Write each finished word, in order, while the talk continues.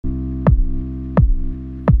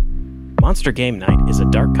Monster Game Night is a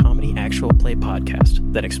dark comedy actual play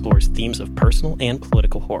podcast that explores themes of personal and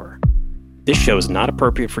political horror. This show is not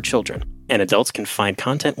appropriate for children, and adults can find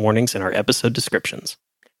content warnings in our episode descriptions.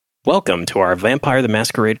 Welcome to our Vampire the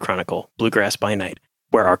Masquerade Chronicle, Bluegrass by Night,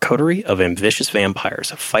 where our coterie of ambitious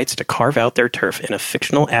vampires fights to carve out their turf in a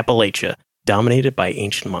fictional Appalachia dominated by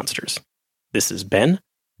ancient monsters. This is Ben,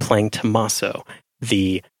 playing Tommaso,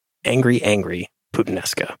 the angry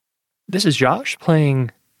Putinesca. This is Josh,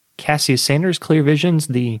 playing Cassius Sanders, Clear Visions,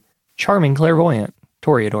 the charming clairvoyant,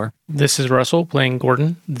 Toreador. This is Russell, playing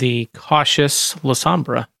Gordon, the cautious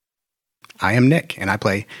Lasombra. I am Nick, and I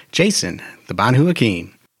play Jason, the Banhu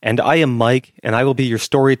Hakim. And I am Mike, and I will be your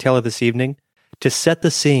storyteller this evening. To set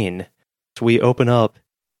the scene, we open up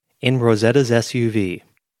in Rosetta's SUV.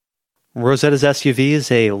 Rosetta's SUV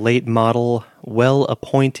is a late model,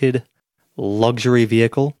 well-appointed luxury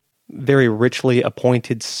vehicle. Very richly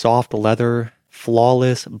appointed soft leather,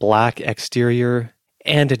 flawless black exterior,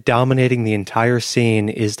 and dominating the entire scene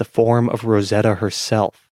is the form of Rosetta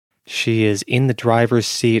herself. She is in the driver's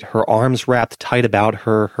seat, her arms wrapped tight about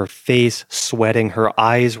her, her face sweating, her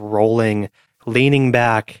eyes rolling, leaning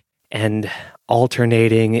back, and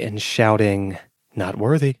alternating and shouting, "Not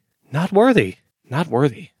worthy, not worthy, not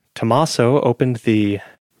worthy." Tommaso opened the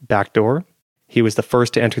back door. He was the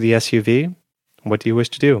first to enter the SUV. What do you wish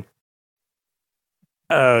to do?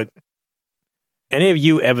 Any of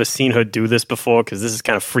you ever seen her do this before? Because this is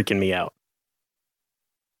kind of freaking me out.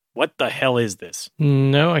 What the hell is this?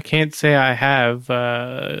 No, I can't say I have.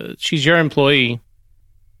 She's your employee.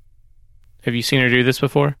 Have you seen her do this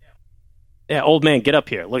before? Yeah, old man, get up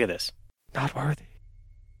here. Look at this. Not worthy.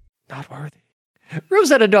 Not worthy.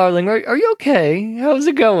 Rosetta, darling, are you okay? How's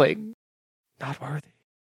it going? Not worthy.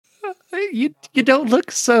 You don't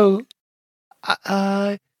look so...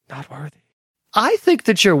 Not worthy. I think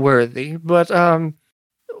that you're worthy, but, let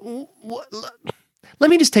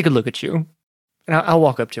me just take a look at you. And I'll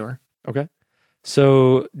walk up to her. Okay.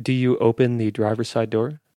 So, do you open the driver's side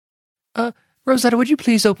door? Rosetta, would you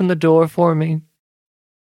please open the door for me?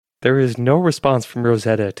 There is no response from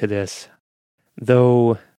Rosetta to this,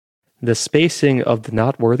 though the spacing of the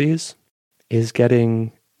not worthies is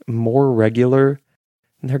getting more regular,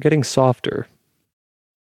 and they're getting softer.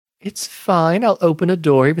 It's fine, I'll open a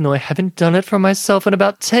door, even though I haven't done it for myself in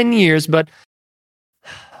about 10 years, but...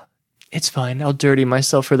 It's fine, I'll dirty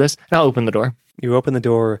myself for this, and I'll open the door. You open the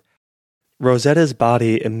door. Rosetta's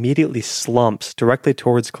body immediately slumps directly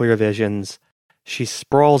towards Clear Visions. She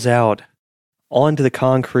sprawls out onto the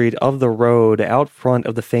concrete of the road out front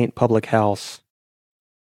of the faint public house.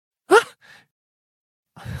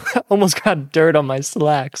 Almost got dirt on my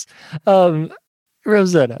slacks.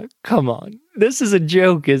 Rosetta, come on. This is a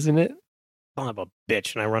joke, isn't it? Son of a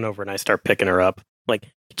bitch. And I run over and I start picking her up.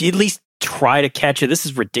 Like, could you at least try to catch it? This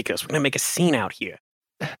is ridiculous. We're going to make a scene out here.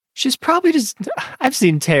 She's probably just... I've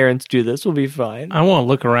seen Terrence do this. We'll be fine. I want to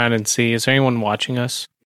look around and see. Is there anyone watching us?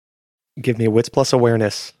 Give me a wits plus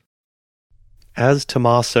awareness. As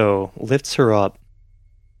Tommaso lifts her up,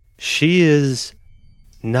 she is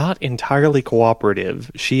not entirely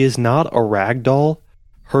cooperative. She is not a ragdoll.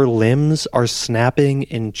 Her limbs are snapping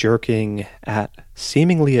and jerking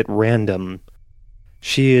seemingly at random.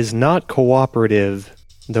 She is not cooperative,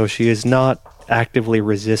 though she is not actively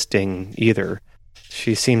resisting either.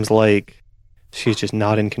 She seems like she's just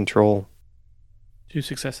not in control. 2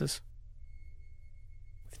 successes.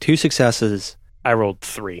 2 successes. I rolled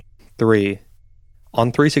 3. 3. On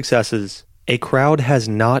 3 successes, a crowd has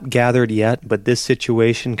not gathered yet, but this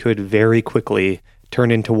situation could very quickly turn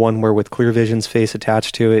into one where with Clear Vision's face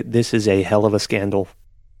attached to it, this is a hell of a scandal.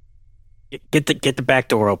 Get the back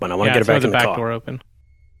door open. I want to get her back in the car. the back door open.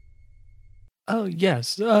 Oh,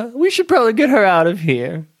 yes. We should probably get her out of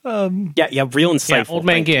here. Yeah, real insightful. Yeah, old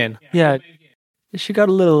man Ginn. Yeah, she got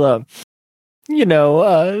a little,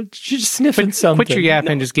 she's sniffing something. Quit your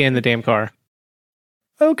yapping and just get in the damn car.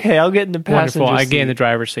 Okay, I'll get in the passenger Wonderful. I seat. get in the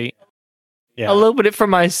driver's seat. Yeah. I'll open it for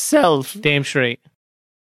myself. Damn straight.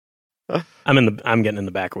 I'm getting in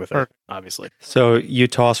the back with her, obviously. So you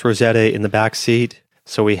toss Rosetta in the back seat.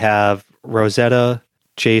 So we have Rosetta,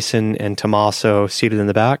 Jason, and Tommaso seated in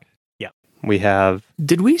the back. Yeah. We have...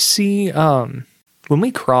 Did we see, when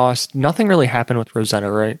we crossed, nothing really happened with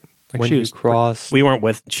Rosetta, right? Like when she you was cross...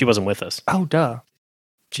 She wasn't with us. Oh, duh.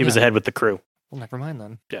 She was ahead with the crew. Well, never mind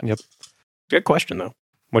then. Yeah. Yep. Good question, though.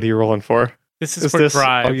 What are you rolling for? This is for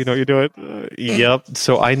drive. Oh, you know you do it? Yep.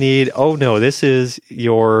 So I need... Oh, no. This is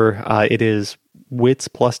your... it is wits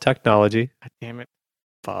plus technology. God damn it.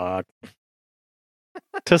 Fuck.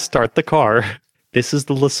 To start the car. This is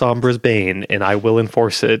the Lasombra's bane, and I will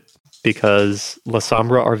enforce it because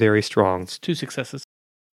Lasombra are very strong. It's 2 successes.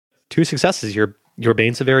 2 successes. Your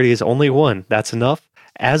bane severity is only 1. That's enough.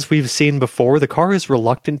 As we've seen before, the car is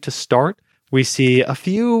reluctant to start. We see a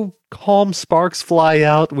few calm sparks fly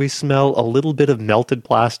out. We smell a little bit of melted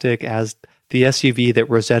plastic as the SUV that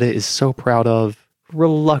Rosetta is so proud of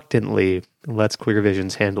reluctantly lets Clear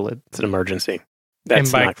Visions handle it. It's an emergency.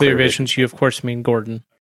 And by not Clear Visions, you of course mean Gordon.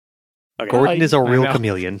 Okay. Gordon is a real know.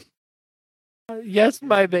 chameleon. Yes,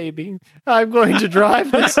 my baby. I'm going to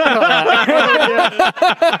drive this car.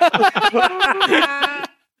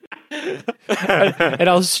 And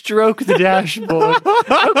I'll stroke the dashboard.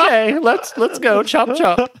 Okay, let's go. Chop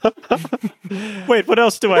chop. Wait, what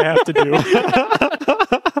else do I have to do?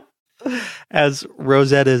 As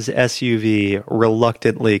Rosetta's SUV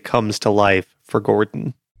reluctantly comes to life for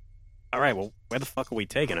Gordon. All right, well, where the fuck are we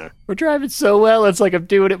taking her? We're driving so well, it's like I'm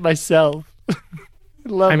doing it myself.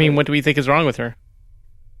 Love I mean, it. what do we think is wrong with her?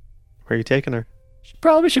 Where are you taking her? She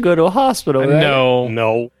probably should go to a hospital, right? No.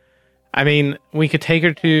 No. I mean, we could take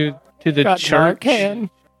her to the Got church. Narcan.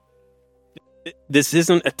 This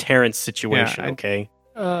isn't a Terrence situation, Yeah, okay?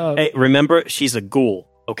 Oh, Hey, remember, she's a ghoul,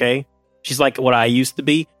 okay? She's like what I used to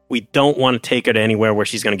be. We don't want to take her to anywhere where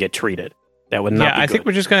she's going to get treated. That would not Yeah, be I good. think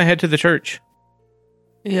we're just going to head to the church.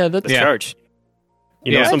 yeah, that's. The Yeah. church.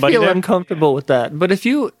 You Yeah. know I somebody feel there? uncomfortable with that. But if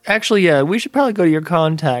you actually, we should probably go to your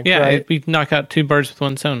contact. Yeah, right? we knock out 2 birds with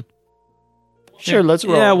one stone. Sure, let's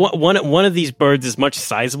roll. Yeah, one of these birds is much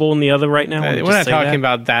sizable than the other right now. We're not talking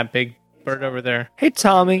about that big bird over there. Hey,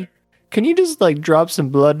 Tommy, can you just drop some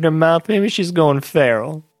blood in her mouth? Maybe she's going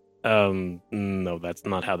feral. No, that's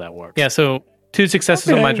not how that works. Yeah, so 2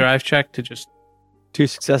 successes on my Okay. drive check to just 2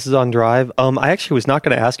 successes on drive. I actually was not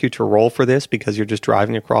going to ask you to roll for this because you're just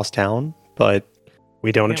driving across town, but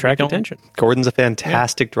We don't Yeah, we attract don't. attention. Gordon's a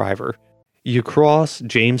fantastic driver. You cross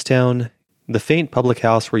Jamestown. The faint public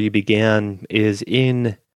house where you began is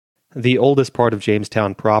in the oldest part of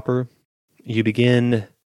Jamestown proper. You begin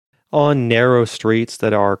on narrow streets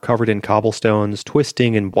that are covered in cobblestones,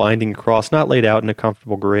 twisting and winding across, not laid out in a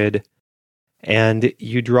comfortable grid. And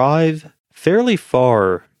you drive fairly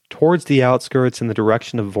far towards the outskirts in the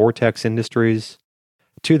direction of Vortex Industries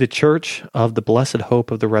to the Church of the Blessed Hope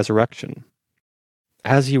of the Resurrection.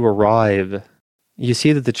 As you arrive, you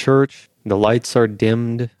see that the church, the lights are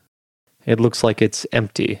dimmed. It looks like it's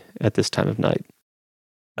empty at this time of night.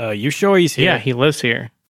 You sure he's here? Yeah, he lives here.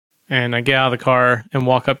 And I get out of the car and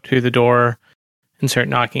walk up to the door and start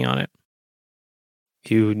knocking on it.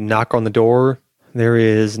 You knock on the door. There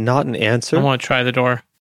is not an answer. I want to try the door.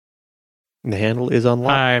 The handle is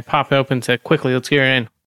unlocked. I pop it open and said, quickly, let's get her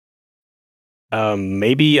in.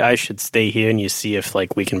 Maybe I should stay here and you see if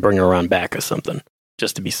we can bring her around back or something,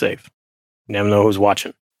 just to be safe. You never know who's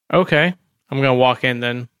watching. Okay. I'm going to walk in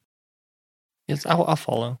then. Yes, I'll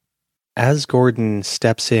follow. As Gordon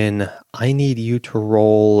steps in, I need you to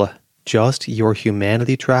roll just your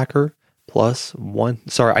humanity tracker plus 1.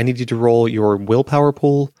 Sorry, I need you to roll your willpower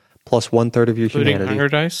pool plus 1/3 of your Including humanity. hunger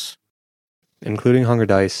dice. Including hunger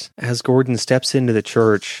dice. As Gordon steps into the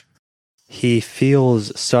church, he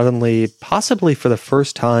feels suddenly, possibly for the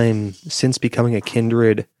first time since becoming a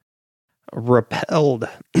kindred, repelled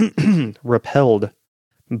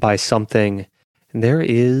by something. There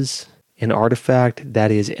is an artifact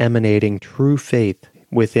that is emanating true faith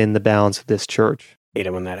within the bounds of this church. Hate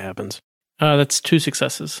it when that happens. That's 2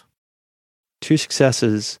 successes. 2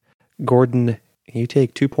 successes. Gordon, you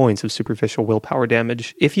take 2 points of superficial willpower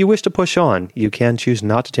damage. If you wish to push on, you can choose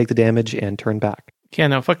not to take the damage and turn back. Yeah,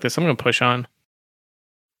 no, fuck this. I'm going to push on.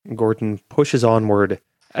 Gordon pushes onward.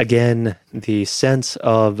 Again, the sense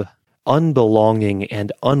of unbelonging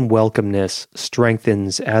and unwelcomeness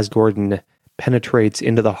strengthens as Gordon penetrates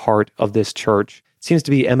into the heart of this church. It seems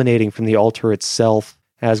to be emanating from the altar itself.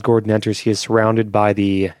 As Gordon enters, he is surrounded by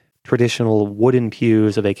the traditional wooden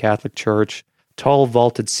pews of a Catholic church, tall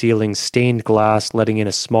vaulted ceilings, stained glass letting in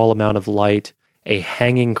a small amount of light, a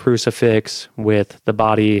hanging crucifix with the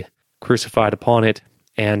body crucified upon it,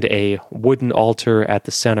 and a wooden altar at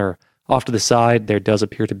the center. Off to the side, there does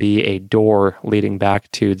appear to be a door leading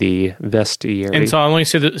back to the vestibule. And so I only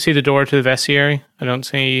see the door to the vestibule. I don't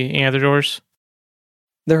see any other doors.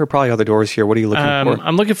 There are probably other doors here. What are you looking for?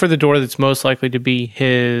 I'm looking for the door that's most likely to be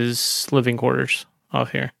his living quarters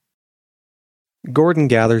off here. Gordon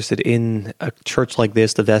gathers that in a church like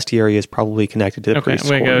this, the vestibule is probably connected to the Okay, I'm priest's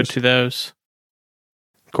going to go quarters. to those.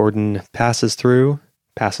 Gordon passes through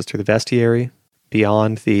the vestibule,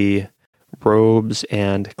 beyond the robes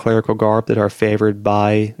and clerical garb that are favored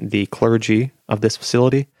by the clergy of this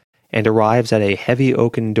facility, and arrives at a heavy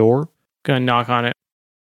oaken door. Going to knock on it.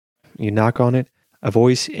 You knock on it. A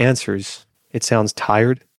voice answers. It sounds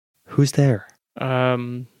tired. Who's there?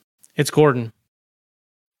 It's Gordon.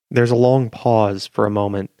 There's a long pause for a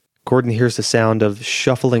moment. Gordon hears the sound of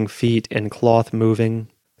shuffling feet and cloth moving.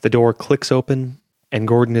 The door clicks open, and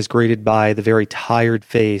Gordon is greeted by the very tired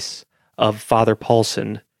face of Father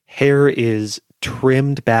Paulson. Hair is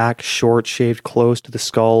trimmed back, short, shaved close to the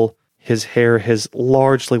skull. His hair has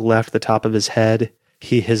largely left the top of his head.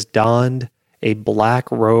 He has donned a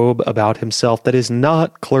black robe about himself that is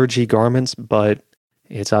not clergy garments, but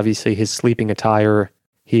it's obviously his sleeping attire.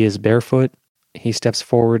 He is barefoot. He steps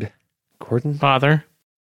forward. Gordon? Father?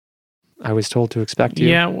 I was told to expect you.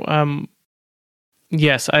 Yeah,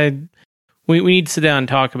 yes, we need to sit down and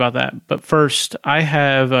talk about that. But first, I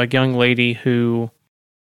have a young lady who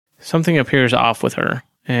something appears off with her.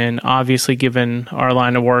 And obviously, given our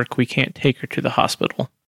line of work, we can't take her to the hospital.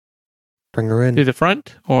 Bring her in. Through the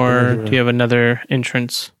front? Or do you have another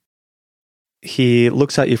entrance? He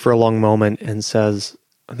looks at you for a long moment and says,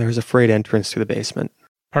 there's a freight entrance to the basement.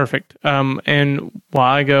 Perfect. And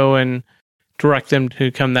while I go and direct them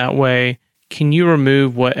to come that way, can you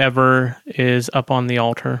remove whatever is up on the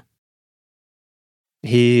altar?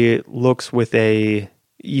 He looks with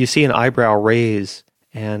you see an eyebrow raise,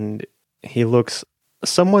 and he looks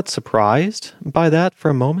somewhat surprised by that for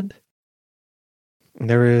a moment.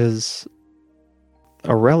 There is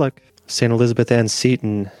a relic, St. Elizabeth Ann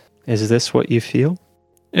Seton. Is this what you feel?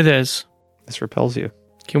 It is. This repels you.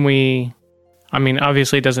 Can we... I mean,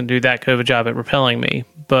 obviously it doesn't do that good of a job at repelling me,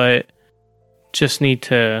 but just need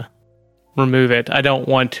to remove it. I don't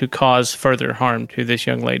want to cause further harm to this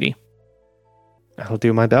young lady. I'll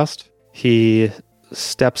do my best. He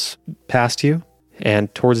steps past you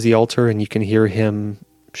and towards the altar, and you can hear him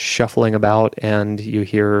shuffling about, and you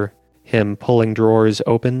hear him pulling drawers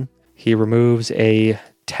open. He removes a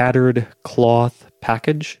tattered cloth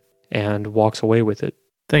package and walks away with it.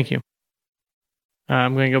 Thank you.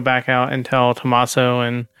 I'm going to go back out and tell Tommaso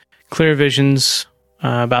and Clear Visions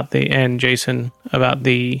and Jason about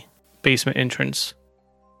the basement entrance.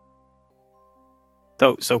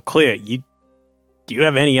 So Clear, do you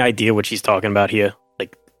have any idea what she's talking about here?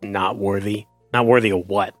 Like, not worthy? Not worthy of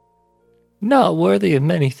what? Not worthy of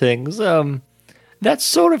many things. That's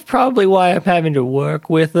sort of probably why I'm having to work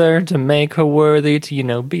with her to make her worthy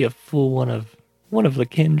to, be a full one of the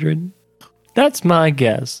kindred. That's my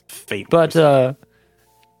guess. Fate. But,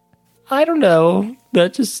 I don't know. I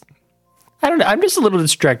don't know. I'm just a little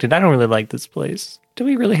distracted. I don't really like this place. Do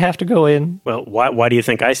we really have to go in? Well, why do you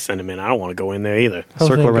think I sent him in? I don't want to go in there either.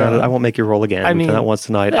 Circle around it. I won't make you roll again. We've done that once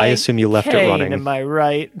tonight. I assume you left it running. Am I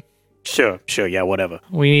right? Sure, yeah, whatever.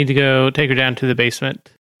 We need to go take her down to the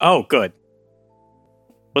basement. Oh, good.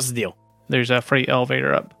 What's the deal? There's a freight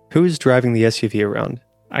elevator up. Who's driving the SUV around?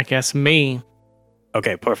 I guess me.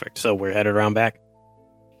 Okay, perfect. So we're headed around back?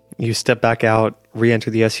 You step back out,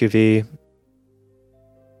 re-enter the SUV.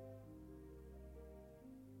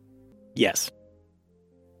 Yes.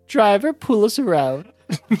 Driver, pull us around.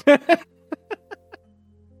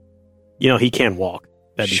 He can walk.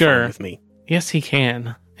 That'd be fine with me. Yes, he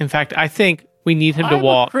can. In fact, I think we need him to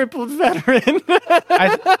walk. A crippled veteran.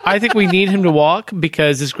 I think we need him to walk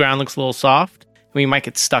because this ground looks a little soft. We might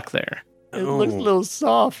get stuck there. It looks a little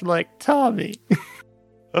soft like Tommy.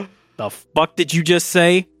 The fuck did you just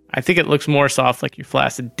say? I think it looks more soft like your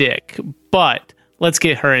flaccid dick, but let's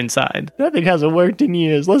get her inside. That thing hasn't worked in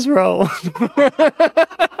years. Let's roll.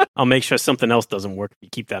 I'll make sure something else doesn't work if you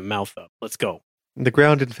keep that mouth up. Let's go. The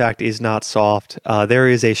ground, in fact, is not soft. There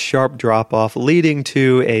is a sharp drop-off leading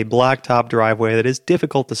to a blacktop driveway that is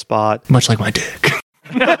difficult to spot. Much like my dick.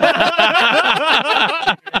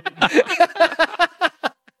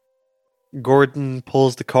 Gordon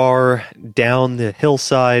pulls the car down the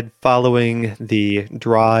hillside, following the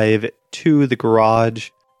drive to the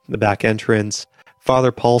garage, the back entrance.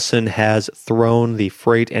 Father Paulson has thrown the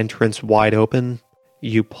freight entrance wide open.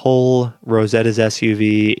 You pull Rosetta's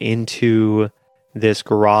SUV into this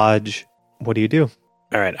garage. What do you do?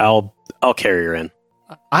 All right, I'll carry her in.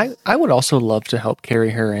 I would also love to help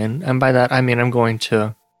carry her in. And by that, I mean I'm going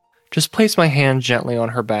to just place my hand gently on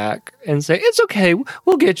her back and say, it's okay.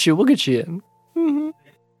 We'll get you in. Mm-hmm.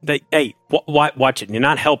 Hey, watch it. You're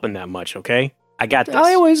not helping that much, okay? I got this.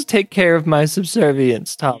 I always take care of my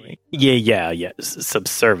subservience, Tommy. Yeah.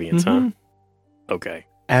 Subservience, Mm-hmm. huh? Okay.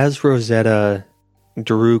 As Rosetta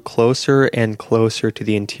drew closer and closer to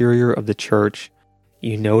the interior of the church,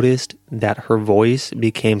 you noticed that her voice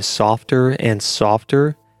became softer and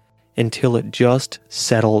softer until it just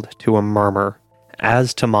settled to a murmur.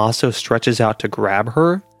 As Tommaso stretches out to grab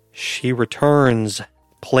her, she returns,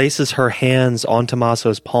 places her hands on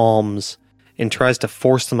Tommaso's palms, and tries to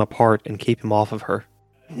force them apart and keep him off of her.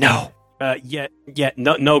 No.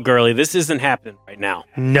 No, girlie, this isn't happening right now.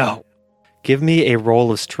 No. Give me a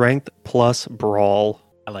roll of strength plus brawl.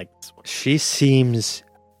 I like this one. She seems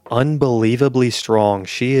unbelievably strong.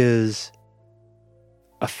 She is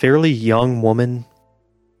a fairly young woman,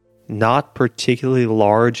 not particularly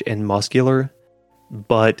large and muscular,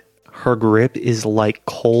 but her grip is like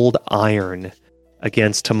cold iron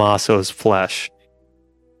against Tommaso's flesh.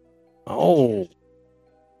 Oh.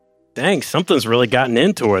 Dang, something's really gotten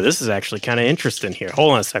into her. This is actually kind of interesting here.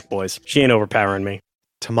 Hold on a sec, boys. She ain't overpowering me.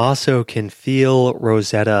 Tommaso can feel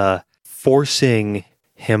Rosetta forcing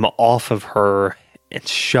him off of her and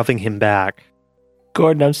shoving him back.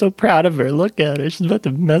 Gordon, I'm so proud of her. Look at her. She's about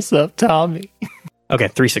to mess up Tommy. Okay,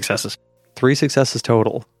 3 successes. 3 successes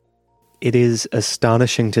total. It is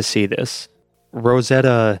astonishing to see this.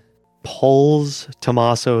 Rosetta pulls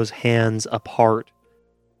Tommaso's hands apart,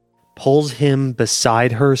 pulls him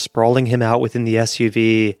beside her, sprawling him out within the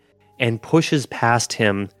SUV, and pushes past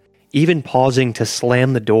him, even pausing to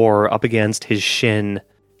slam the door up against his shin.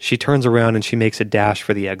 She turns around and she makes a dash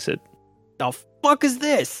for the exit. The fuck is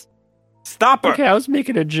this? Stop her! Okay, I was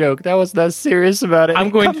making a joke. That was not serious about it. I'm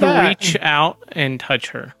going Come to back. reach out and touch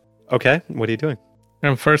her. Okay, what are you doing?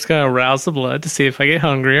 I'm first going to arouse the blood to see if I get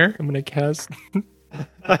hungrier. I'm going to cast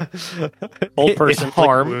Old person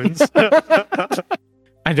harm. wounds.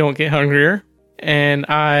 I don't get hungrier. And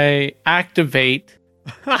I activate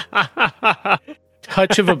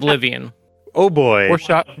Touch of Oblivion. Oh boy. or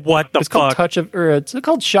shock. What the It's called fuck? touch of, or it's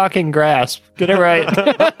called shocking grasp. Get it right.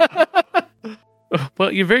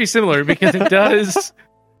 Well, you're very similar because it does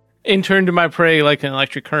enter into my prey like an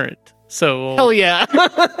electric current. So, Hell yeah.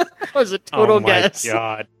 That was a total Oh my guess.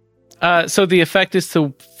 god. so the effect is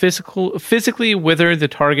to physically wither the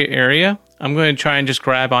target area. I'm going to try and just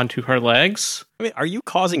grab onto her legs. I mean, are you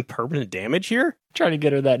causing permanent damage here? Trying to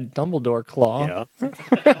get her that Dumbledore claw.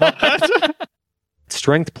 Yeah.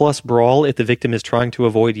 Strength plus brawl if the victim is trying to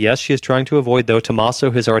avoid. Yes, she is trying to avoid, though. Tommaso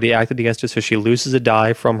has already acted against her, so she loses a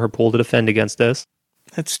die from her pool to defend against this.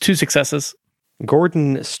 That's 2 successes.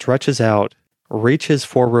 Gordon stretches out, reaches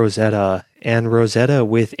for Rosetta, and Rosetta,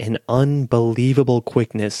 with an unbelievable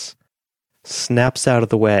quickness, snaps out of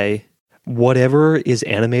the way. Whatever is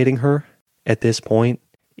animating her at this point,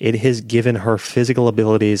 it has given her physical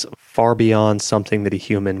abilities far beyond something that a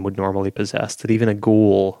human would normally possess, that even a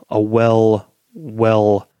ghoul, a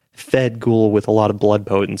well-fed ghoul with a lot of blood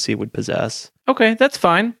potency would possess. Okay, that's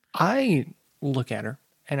fine. I look at her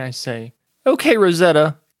and I say, okay,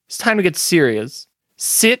 Rosetta, it's time to get serious.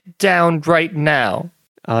 Sit down right now.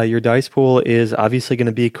 Your dice pool is obviously going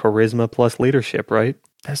to be charisma plus leadership, right?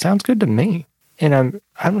 That sounds good to me. And I'm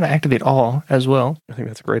going to activate all as well. I think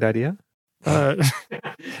that's a great idea.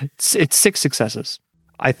 It's 6 successes.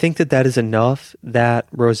 I think that is enough that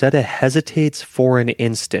Rosetta hesitates for an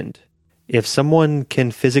instant. If someone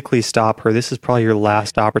can physically stop her, this is probably your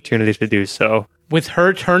last opportunity to do so. With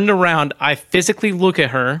her turned around, I physically look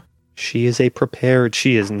at her. She is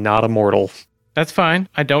she is not a mortal. That's fine.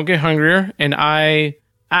 I don't get hungrier, and I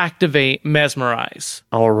activate Mesmerize.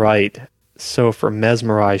 All right. So for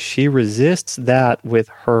Mesmerize, she resists that with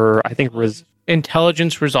her, I think,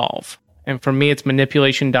 Intelligence Resolve. And for me, it's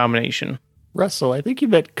Manipulation Domination. Russell, I think you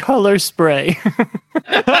meant color spray.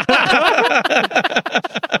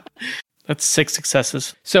 That's 6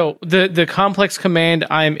 successes. So the complex command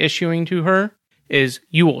I am issuing to her is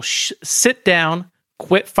you will sit down,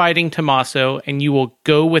 quit fighting Tommaso, and you will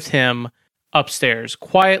go with him upstairs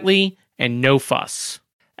quietly and no fuss.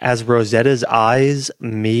 As Rosetta's eyes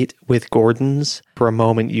meet with Gordon's, for a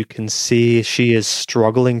moment you can see she is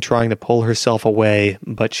struggling trying to pull herself away,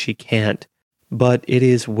 but she can't. But it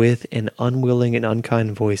is with an unwilling and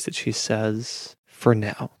unkind voice that she says, for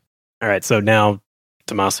now. All right, so now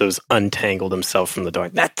Tommaso's untangled himself from the door.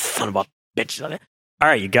 That son of a bitch. All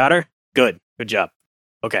right, you got her? Good. Good job.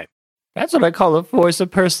 Okay. That's what I call a force of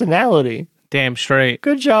personality. Damn straight.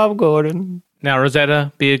 Good job, Gordon. Now,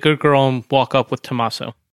 Rosetta, be a good girl and walk up with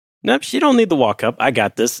Tommaso. Nope, she don't need the walk up. I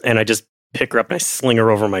got this. And I just pick her up and I sling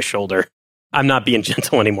her over my shoulder. I'm not being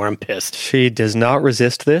gentle anymore. I'm pissed. She does not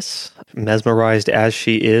resist this. Mesmerized as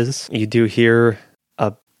she is, you do hear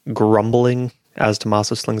a grumbling as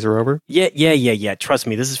Tommaso slings her over. Yeah. Trust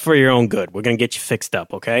me, this is for your own good. We're going to get you fixed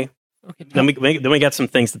up, okay? Okay, Then we got some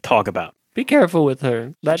things to talk about. be careful with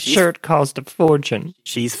her. That shirt cost a fortune.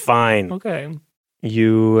 She's fine. Okay.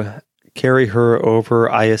 You carry her over,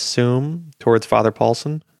 I assume, towards Father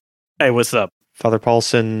Paulson. Hey, what's up? Father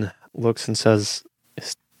Paulson looks and says,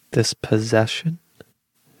 is this possession?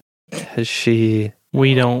 Has she...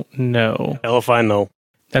 We don't know. Hell if I know.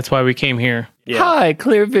 That's why we came here. Yeah. Hi,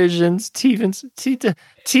 Clear Visions, TV's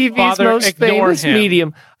Father, most ignore famous him.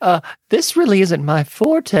 medium. This really isn't my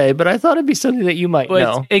forte, but I thought it'd be something that you might But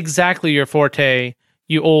know. it's exactly your forte,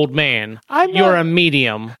 you old man. You're a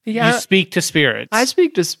medium. Yeah. You speak to spirits. I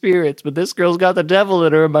speak to spirits, but this girl's got the devil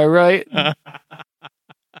in her, am I right?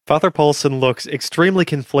 Father Paulson looks extremely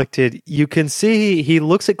conflicted. You can see he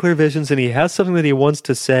looks at Clear Visions and he has something that he wants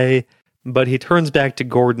to say, but he turns back to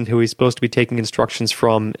Gordon, who he's supposed to be taking instructions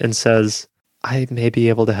from, and says, I may be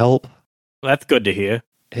able to help. That's good to hear.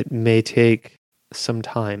 It may take some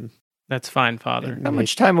time, That's fine, Father. How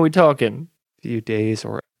much time are we talking? a few days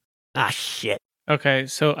or... Ah, shit. Okay,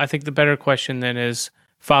 so I think the better question then is,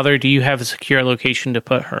 Father, do you have a secure location to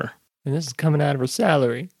put her? And this is coming out of her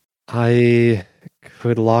salary. I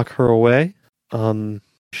could lock her away.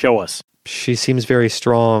 Show us. She seems very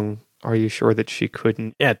strong. Are you sure that she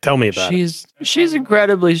couldn't? Yeah, tell me about it. She's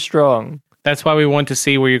incredibly strong. That's why we want to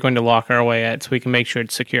see where you're going to lock her away at, so we can make sure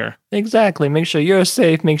it's secure. Exactly. Make sure you're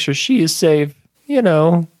safe. Make sure she is safe. You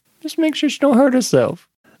know, just make sure she don't hurt herself.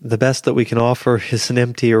 The best that we can offer is an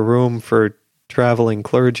empty room for traveling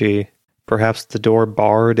clergy. Perhaps the door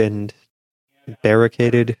barred and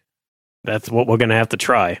barricaded. That's what we're going to have to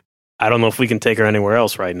try. I don't know if we can take her anywhere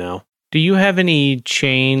else right now. Do you have any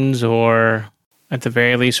chains or, at the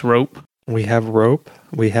very least, rope? We have rope.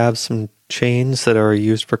 We have some chains that are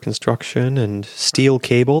used for construction and steel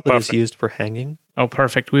cable that is Perfect. used for hanging. Oh,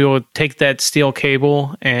 perfect. We will take that steel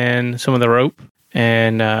cable and some of the rope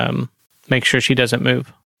and make sure she doesn't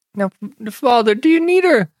move. Now, Father, do you need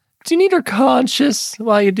her conscious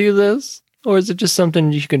while you do this? Or is it just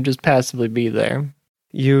something you can just passively be there?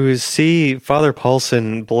 You see Father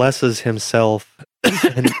Paulson blesses himself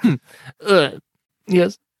and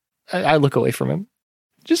Yes. I look away from him.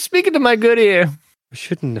 Just speaking to my good ear.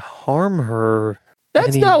 shouldn't harm her.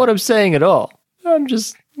 That's not what I'm saying at all. I'm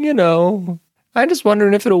just, I'm just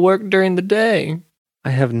wondering if it'll work during the day. I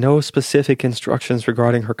have no specific instructions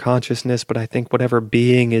regarding her consciousness, but I think whatever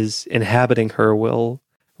being is inhabiting her will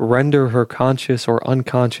render her conscious or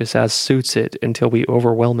unconscious as suits it until we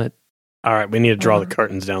overwhelm it. All right, we need to draw the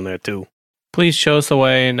curtains down there, too. Please show us the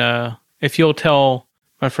way, and if you'll tell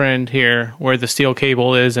my friend here where the steel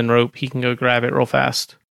cable is and rope, he can go grab it real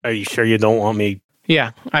fast. Are you sure you don't want me?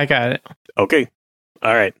 Yeah, I got it. Okay.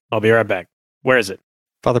 All right, I'll be right back. Where is it?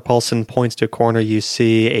 Father Paulson points to a corner. You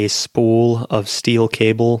see a spool of steel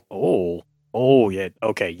cable. Oh, yeah.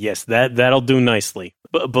 Okay, yes, that'll do nicely.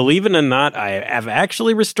 But believe it or not, I have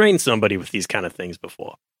actually restrained somebody with these kind of things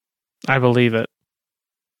before. I believe it.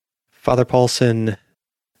 Father Paulson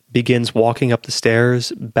begins walking up the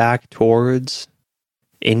stairs back towards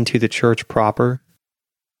into the church proper,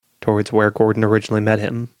 towards where Gordon originally met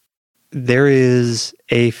him. There is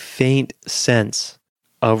a faint sense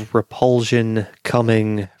of repulsion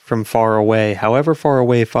coming from far away. However far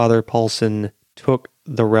away Father Paulson took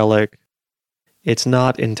the relic, it's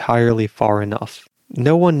not entirely far enough.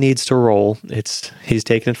 No one needs to roll. He's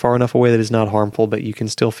taken it far enough away that it's not harmful, but you can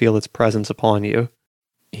still feel its presence upon you.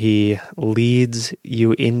 He leads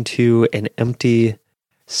you into an empty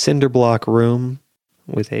cinder block room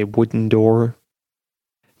with a wooden door.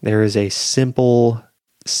 There is a simple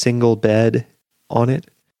single bed on it,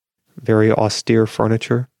 very austere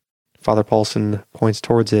furniture. Father Paulson points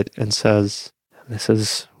towards it and says, "This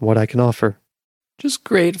is what I can offer." Just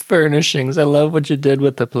great furnishings. I love what you did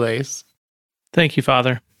with the place. Thank you,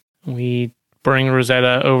 Father. We bring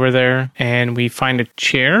Rosetta over there, and we find a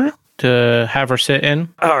chair to have her sit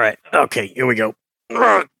in. All right. Okay, here we go.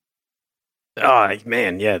 Oh,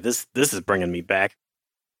 man, yeah, this is bringing me back.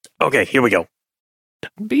 Okay, here we go.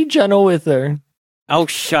 Be gentle with her. Oh,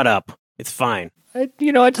 shut up. It's fine. I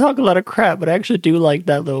talk a lot of crap, but I actually do like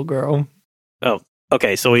that little girl. Oh,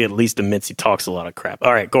 okay, so he at least admits he talks a lot of crap.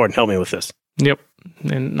 All right, Gordon, help me with this. Yep,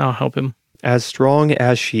 and I'll help him. As strong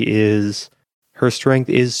as she is, her strength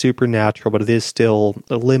is supernatural, but it is still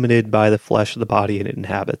limited by the flesh of the body it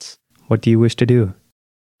inhabits. What do you wish to do?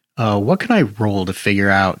 What can I roll to figure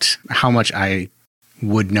out how much I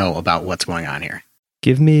would know about what's going on here?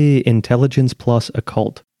 Give me intelligence plus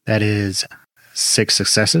occult. That is 6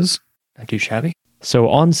 successes. Not too shabby. So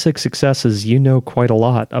on 6 successes, you know quite a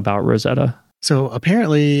lot about Rosetta. So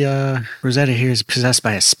apparently, Rosetta here is possessed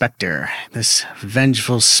by a specter. This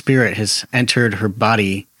vengeful spirit has entered her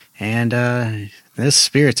body, and this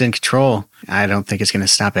spirit's in control. I don't think it's going to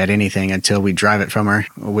stop at anything until we drive it from her,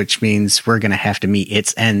 which means we're going to have to meet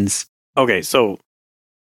its ends. Okay, so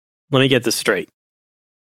let me get this straight.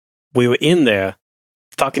 We were in there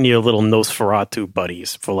talking to your little Nosferatu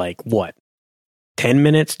buddies for like, what, 10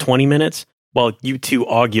 minutes, 20 minutes? While you two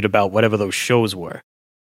argued about whatever those shows were.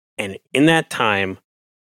 And in that time,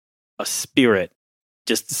 a spirit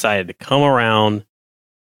just decided to come around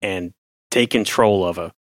and take control of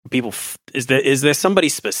her. People, is there somebody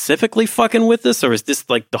specifically fucking with this, or is this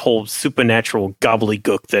like the whole supernatural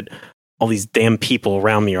gobbledygook that all these damn people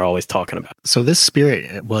around me are always talking about? So this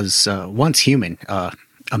spirit was once human, a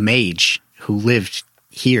mage who lived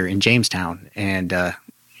here in Jamestown, and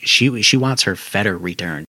she wants her fetter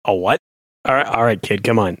returned. A what? All right, kid,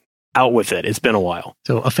 come on, out with it. It's been a while.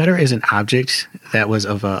 So a fetter is an object that was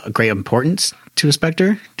of a great importance to a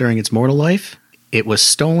specter during its mortal life. It was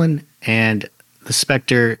stolen, and the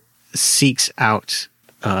specter seeks out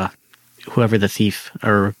whoever the thief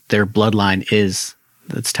or their bloodline is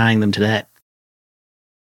that's tying them to that.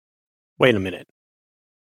 Wait a minute.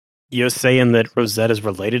 You're saying that Rosetta's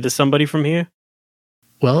related to somebody from here?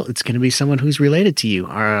 Well, it's going to be someone who's related to you.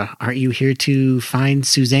 Aren't you here to find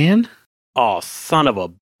Suzanne? Oh, son of a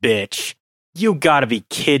bitch. You gotta be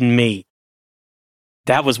kidding me.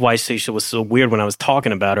 That was why Seisha was so weird when I was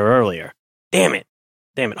talking about her earlier. Damn it.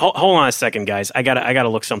 Hold on a second, guys. I gotta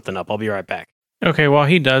look something up. I'll be right back. Okay, while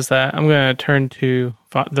he does that, I'm going to turn to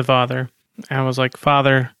the father. I was like,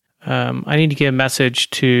 Father, I need to get a message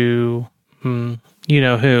to you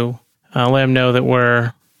know who. Let him know that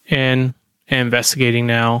we're in and investigating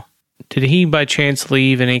now. Did he by chance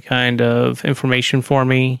leave any kind of information for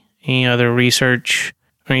me? Any other research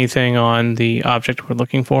or anything on the object we're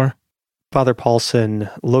looking for? Father Paulson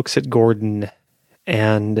looks at Gordon,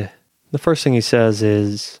 and the first thing he says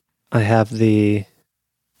is, I have the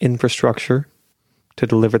infrastructure to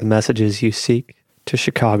deliver the messages you seek to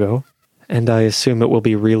Chicago, and I assume it will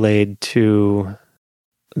be relayed to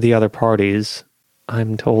the other parties.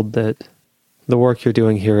 I'm told that the work you're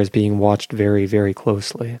doing here is being watched very, very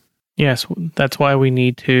closely. Yes, that's why we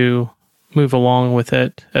need to move along with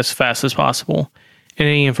it as fast as possible. And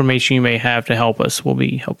any information you may have to help us will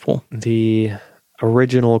be helpful. The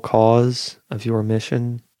original cause of your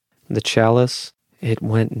mission, the chalice, it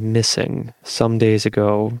went missing some days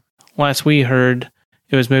ago. Last we heard,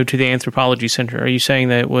 it was moved to the Anthropology Center. Are you saying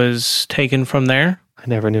that it was taken from there? I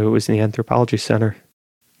never knew it was in the Anthropology Center.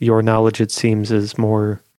 Your knowledge, it seems, is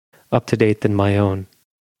more up to date than my own.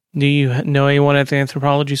 Do you know anyone at the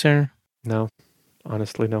Anthropology Center? No,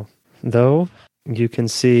 honestly, no. Though, you can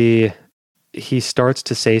see he starts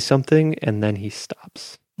to say something and then he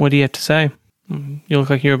stops. What do you have to say? You look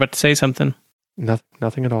like you were about to say something.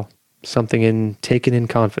 Nothing at all. Something taken in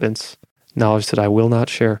confidence. Knowledge that I will not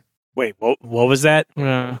share. Wait, what was that?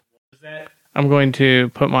 I'm going to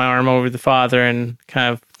put my arm over the father and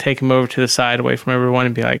kind of take him over to the side away from everyone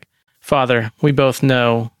and be like, Father, we both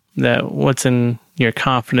know that what's in your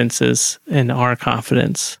confidence is in our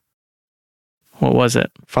confidence. What was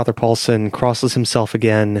it? Father Paulson crosses himself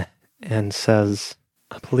again and says,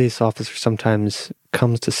 a police officer sometimes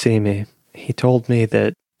comes to see me. He told me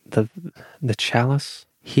that the chalice,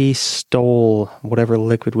 he stole whatever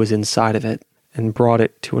liquid was inside of it and brought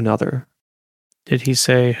it to another. Did he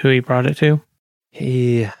say who he brought it to?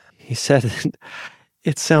 He said,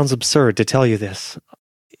 it sounds absurd to tell you this.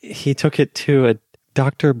 He took it to a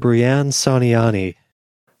Dr. Brianne Saniani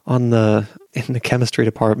in the chemistry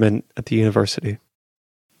department at the university.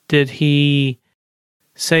 Did he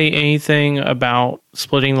say anything about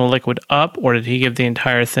splitting the liquid up, or did he give the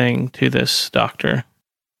entire thing to this doctor?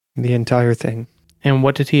 The entire thing. And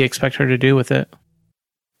what did he expect her to do with it?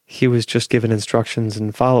 He was just given instructions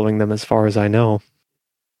and following them as far as I know.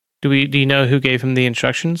 Do you know who gave him the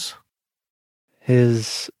instructions?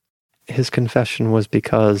 His confession was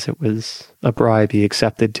because it was a bribe he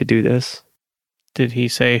accepted to do this. Did he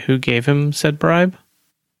say who gave him said bribe?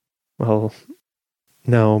 Well,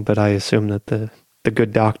 no, but I assume that the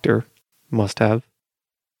good doctor must have.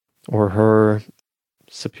 Or her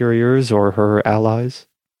superiors or her allies.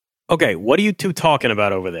 Okay, what are you two talking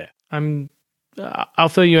about over there? I'll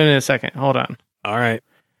fill you in a second. Hold on. All right.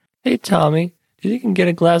 Hey, Tommy, you can get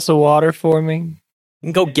a glass of water for me? You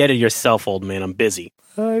can go get it yourself, old man. I'm busy.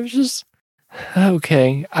 I was just...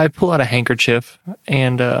 Okay, I pull out a handkerchief,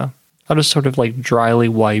 and I'll just sort of, like, dryly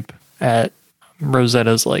wipe at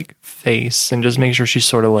Rosetta's, like, face and just make sure she's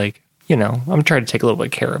sort of, like, you know, I'm trying to take a little bit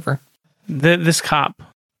of care of her. This cop,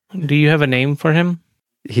 do you have a name for him?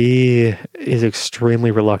 He is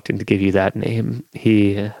extremely reluctant to give you that name.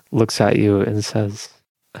 He looks at you and says,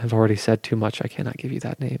 I've already said too much. I cannot give you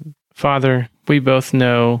that name. Father, we both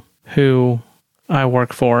know who I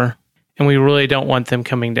work for, and we really don't want them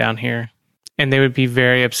coming down here. And they would be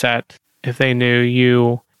very upset if they knew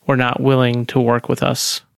you were not willing to work with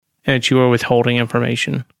us and that you were withholding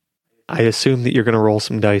information. I assume that you're going to roll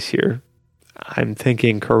some dice here. I'm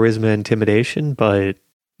thinking charisma intimidation, but...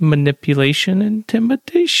 Manipulation,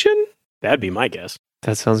 intimidation? That'd be my guess.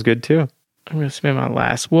 That sounds good too. I'm going to spend my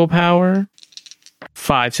last willpower.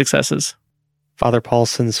 5 successes. Father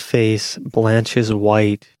Paulson's face blanches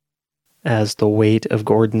white as the weight of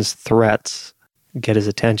Gordon's threats get his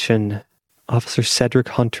attention. Officer Cedric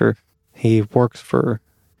Hunter, he works for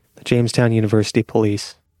the Jamestown University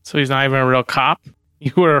Police. So he's not even a real cop?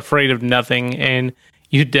 You were afraid of nothing, and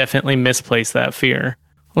you definitely misplaced that fear.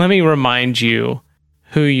 Let me remind you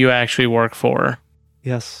who you actually work for.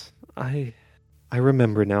 Yes, I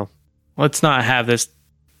remember now. Let's not have this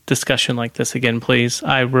discussion like this again, please.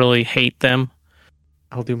 I really hate them.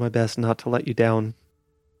 I'll do my best not to let you down.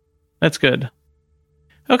 That's good.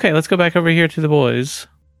 Okay, let's go back over here to the boys.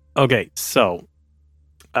 Okay, so,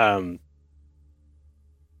 as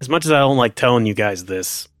much as I don't like telling you guys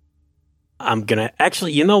this, I'm gonna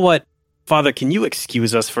actually, you know what? Father, can you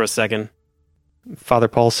excuse us for a second? Father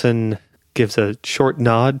Paulson gives a short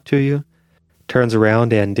nod to you, turns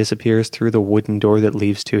around and disappears through the wooden door that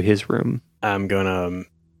leads to his room. I'm gonna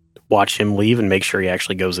watch him leave and make sure he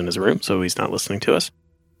actually goes in his room so he's not listening to us.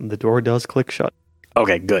 The door does click shut.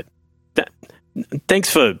 Okay, good. Thanks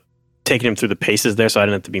for taking him through the paces there so I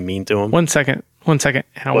didn't have to be mean to him. 1 second. And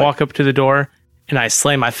I What? walk up to the door, and I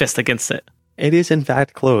slam my fist against it. It is in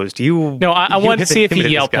fact closed. No, I you wanted to see if he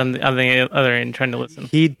intimidated yelped this guy. on the other end, trying to listen.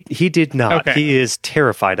 He did not. Okay. He is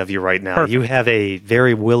terrified of you right now. Perfect. You have a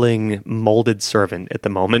very willing, molded servant at the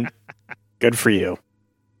moment. Good for you.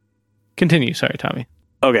 Continue. Sorry, Tommy.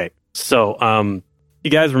 Okay, so, you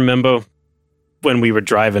guys remember when we were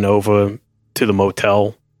driving over to the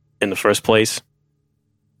motel in the first place?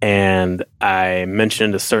 And I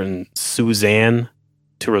mentioned a certain Suzanne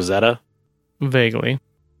to Rosetta? Vaguely.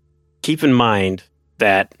 Keep in mind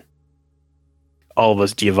that all of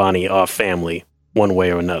us Giovanni are family, one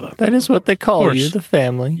way or another. That is what they call course. you, the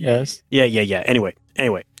family. Yes. Yeah. Anyway.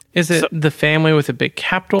 Is it So- the family with a big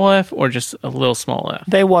capital F or just a little small f?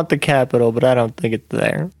 They want the capital, but I don't think it's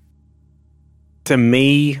there. To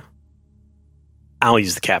me, I'll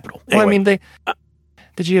use the capital. Well, I Anyway, mean,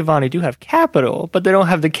 the Giovanni do have capital, but they don't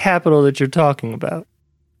have the capital that you're talking about.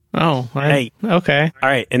 Oh, Hey. okay. all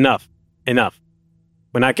right, enough.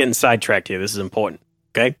 We're not getting sidetracked here. This is important.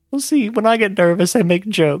 Okay? We'll see. When I get nervous, I make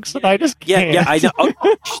jokes, and I just can't. Yeah, I know.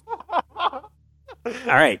 Oh. All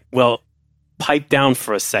right. Well, pipe down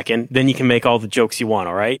for a second. Then you can make all the jokes you want,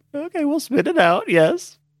 all right? Okay, we'll spit it out.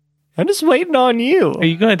 Yes. I'm just waiting on you. Are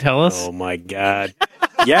you going to tell us? Oh, my God.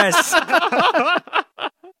 Yes.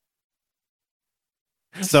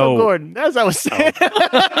 So, Gordon, as I was saying,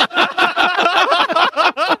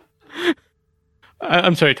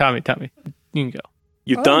 I'm sorry, Tommy. You can go.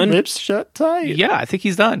 You my done? Lips shut tight. Yeah, I think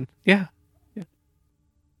he's done. Yeah.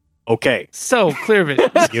 Okay. So, clear vision.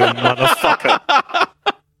 You motherfucker.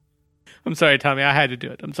 I'm sorry, Tommy. I had to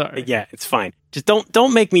do it. I'm sorry. Yeah, it's fine. Just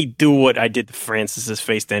don't make me do what I did to Francis's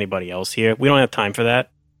face to anybody else here. We don't have time for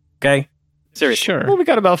that. Okay? Seriously. Sure. Well, we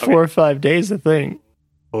got about 4 or 5 days, I think.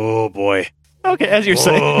 Oh, boy. Okay, as you're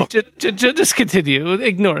saying. Oh. Just continue.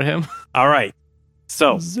 Ignore him. All right.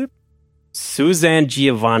 So, Zip. Suzanne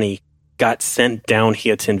Giovanni got sent down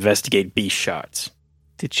here to investigate beast shards.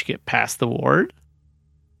 Did she get past the ward?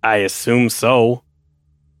 I assume so,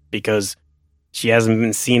 because she hasn't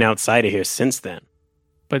been seen outside of here since then.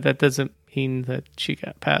 But that doesn't mean that she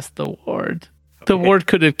got past the ward. The Okay. ward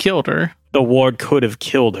could have killed her. The ward could have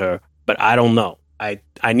killed her, but I don't know.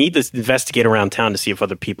 I need to investigate around town to see if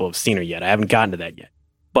other people have seen her yet. I haven't gotten to that yet.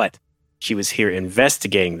 But she was here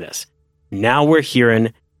investigating this. Now we're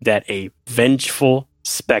hearing that a vengeful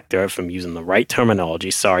specter, if I'm using the right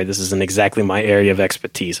terminology, sorry, this isn't exactly my area of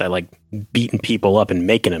expertise. I like beating people up and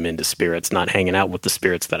making them into spirits, not hanging out with the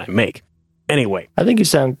spirits that I make. Anyway, I think you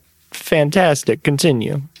sound fantastic.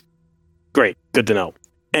 Continue. great. Good to know.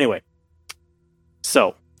 Anyway,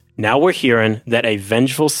 so now we're hearing that a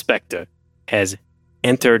vengeful specter has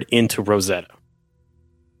entered into Rosetta.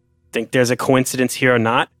 Think there's a coincidence here or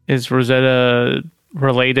not? Is Rosetta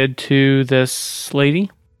related to this lady?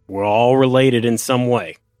 We're all related in some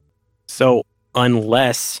way. So,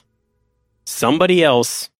 unless somebody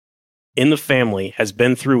else in the family has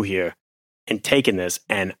been through here and taken this,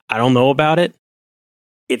 and I don't know about it,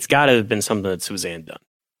 it's got to have been something that Suzanne done.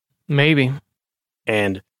 Maybe.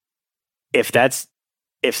 And if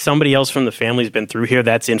somebody else from the family's been through here,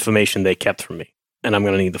 that's information they kept from me, and I'm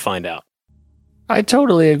going to need to find out. I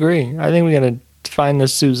totally agree. I think we got to find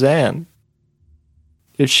this Suzanne.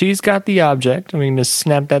 If she's got the object, I mean, to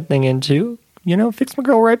snap that thing into, fix my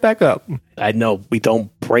girl right back up. I know we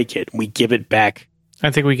don't break it; we give it back.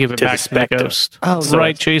 I think we give it To the back to the specter. ghost. Oh,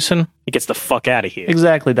 Right, Jason? It gets the fuck out of here.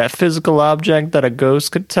 Exactly. That physical object that a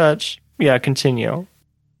ghost could touch. Yeah, continue.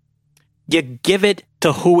 You give it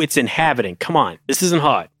to who it's inhabiting. Come on. This isn't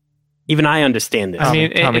hard. Even I understand this. I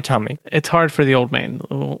mean, Tommy. it's hard for the old man.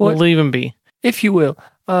 We'll leave him be. If you will,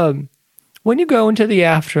 when you go into the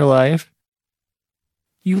afterlife,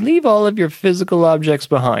 you leave all of your physical objects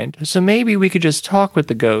behind. So maybe we could just talk with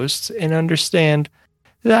the ghosts and understand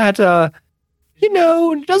that,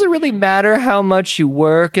 it doesn't really matter how much you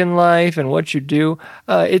work in life and what you do.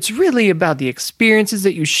 It's really about the experiences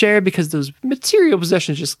that you share, because those material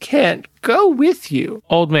possessions just can't go with you.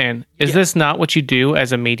 Old man, is this not what you do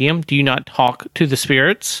as a medium? Do you not talk to the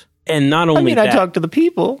spirits? And not only that. I talk to the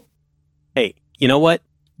people. Hey, you know what?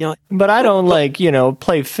 But I don't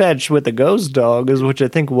play fetch with the ghost dog, is which I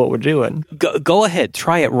think what we're doing. Go ahead.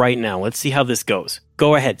 Try it right now. Let's see how this goes.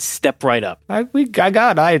 Go ahead. Step right up.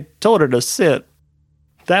 I told her to sit.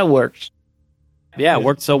 That worked. Yeah, it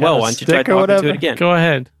worked so well. Why don't you try talking to it again? Go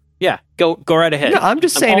ahead. Yeah, go right ahead. No, I'm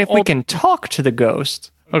just saying if we can talk to the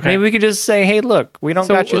ghost, Okay. maybe we could just say, hey, look, we don't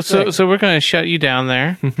got your thing. So we're going to shut you down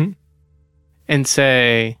there and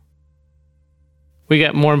say, we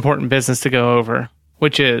got more important business to go over,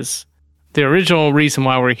 which is the original reason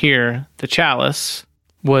why we're here. The chalice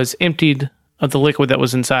was emptied of the liquid that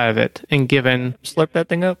was inside of it and given... Slurp that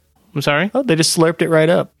thing up? I'm sorry? Oh, they just slurped it right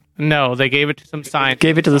up. No, they gave it to some scientist.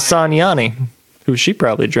 Gave it to the Sanyani, who she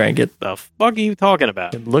probably drank it. The fuck are you talking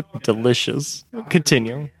about? It looked delicious.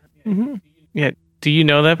 Continue. Yeah. Do you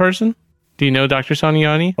know that person? Do you know Dr.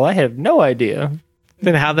 Sanyani? Well, I have no idea.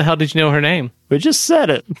 Then how the hell did you know her name? We just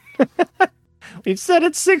said it. We've said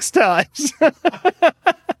it 6 times.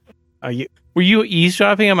 Were you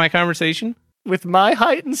eavesdropping on my conversation? With my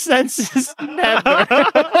heightened senses, never.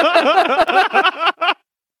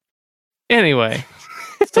 Anyway.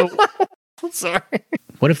 So, Sorry.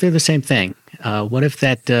 What if they're the same thing? What if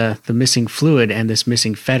that the missing fluid and this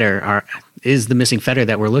missing fetter is the missing fetter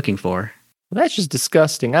that we're looking for? Well, that's just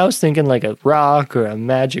disgusting. I was thinking like a rock or a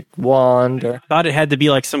magic wand or... Thought it had to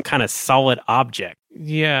be like some kind of solid object.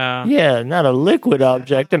 yeah. Yeah, not a liquid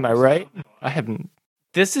object, am I right? I haven't...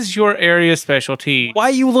 This is your area of specialty. Why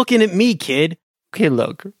are you looking at me, kid? Okay,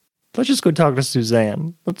 look. Let's just go talk to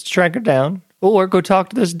Suzanne. Let's track her down. Or go talk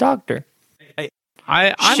to this doctor.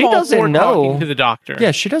 I'm She all doesn't for know. talking to the doctor.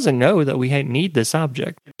 Yeah, she doesn't know that we need this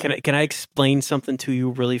object. Can I explain something to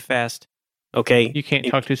you really fast? Okay. You can't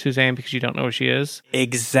talk to Suzanne because you don't know who she is.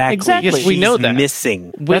 Exactly. Yes, we know that.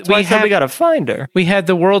 Missing. That's why I said we gotta find her. We had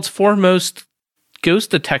the world's foremost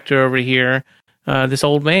ghost detector over here, this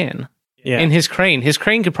old man. Yeah. In his crane. His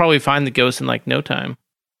crane could probably find the ghost in like no time.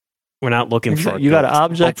 We're not looking for. You got an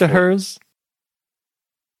object of hers?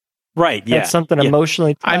 Right. Yeah. That's something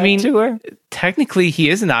emotionally tied to her? Technically, he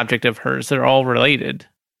is an object of hers. They're all related.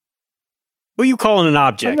 Who are you calling an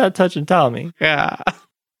object? I'm not touching Tommy. Yeah.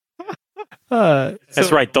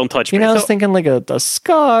 That's right. Don't touch me. I was thinking like a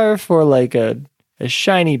scarf or like a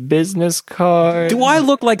shiny business card. Do I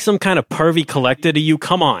look like some kind of pervy collector to you?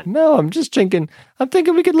 Come on. No, I'm thinking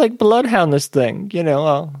we could like bloodhound this thing.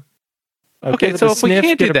 Okay, so if we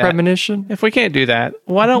can't do a that, premonition. if we can't do that,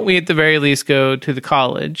 why don't we at the very least go to the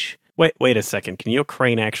college? Wait a second. Can your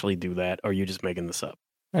crane actually do that, or are you just making this up?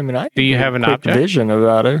 I mean, Do you have an object? vision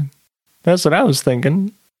about her? That's what I was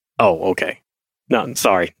thinking. Oh, okay. No,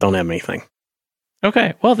 sorry. Don't have anything.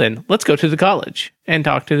 Okay, well then, let's go to the college and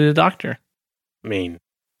talk to the doctor. I mean,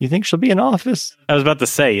 You think she'll be in office? I was about to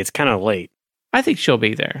say, it's kind of late. I think she'll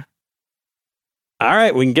be there. All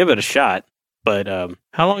right, we can give it a shot. But,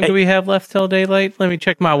 How long do we have left till daylight? Let me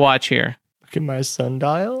check my watch here. Look at my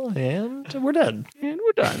sundial, and we're done. And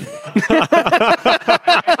we're done.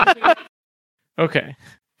 Okay.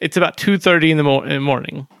 It's about 2:30 in the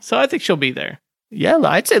morning. So I think she'll be there. Yeah,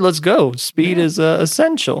 I'd say let's go. Speed is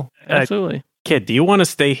essential. Absolutely. kid, do you want to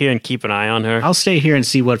stay here and keep an eye on her? I'll stay here and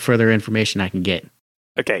see what further information I can get.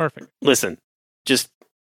 Okay. Perfect. Listen, just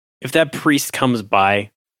if that priest comes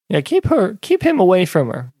by, Yeah, keep him away from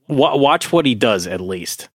her. watch what he does at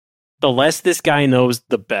least. The less this guy knows,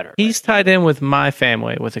 the better. He's tied in with my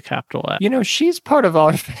family with a capital F. She's part of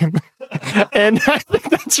our family. And I think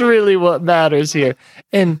that's really what matters here.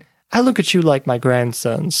 And I look at you like my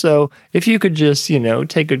grandson. So if you could just,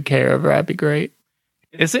 take good care of her, that'd be great.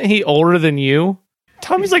 Isn't he older than you?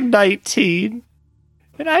 Tommy's like 19.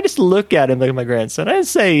 And I just look at him like my grandson. I didn't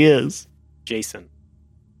say he is. Jason.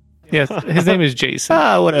 Yes, his name is Jason.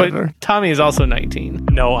 Whatever. But Tommy is also 19.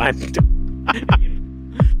 No, I'm...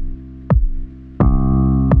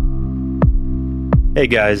 Hey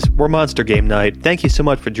guys, we're Monster Game Night. Thank you so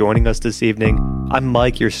much for joining us this evening. I'm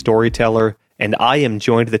Mike, your storyteller, and I am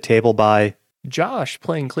joined at the table by... Josh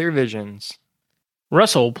playing Clear Visions.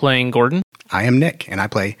 Russell playing Gordon. I am Nick, and I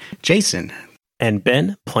play Jason. and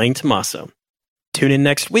Ben playing Tommaso. Tune in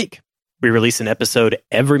next week. We release an episode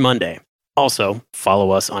every Monday. Also,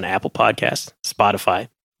 follow us on Apple Podcasts, Spotify,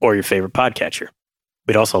 or your favorite podcatcher.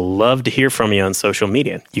 We'd also love to hear from you on social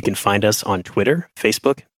media. You can find us on Twitter,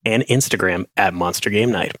 Facebook, and Instagram at Monster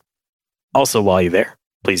Game Night. Also, while you're there,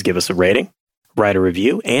 please give us a rating, write a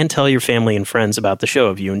review, and tell your family and friends about the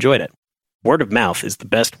show if you enjoyed it. Word of mouth is the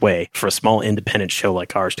best way for a small independent show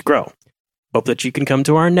like ours to grow. Hope that you can come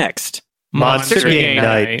to our next Monster Game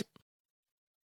Night.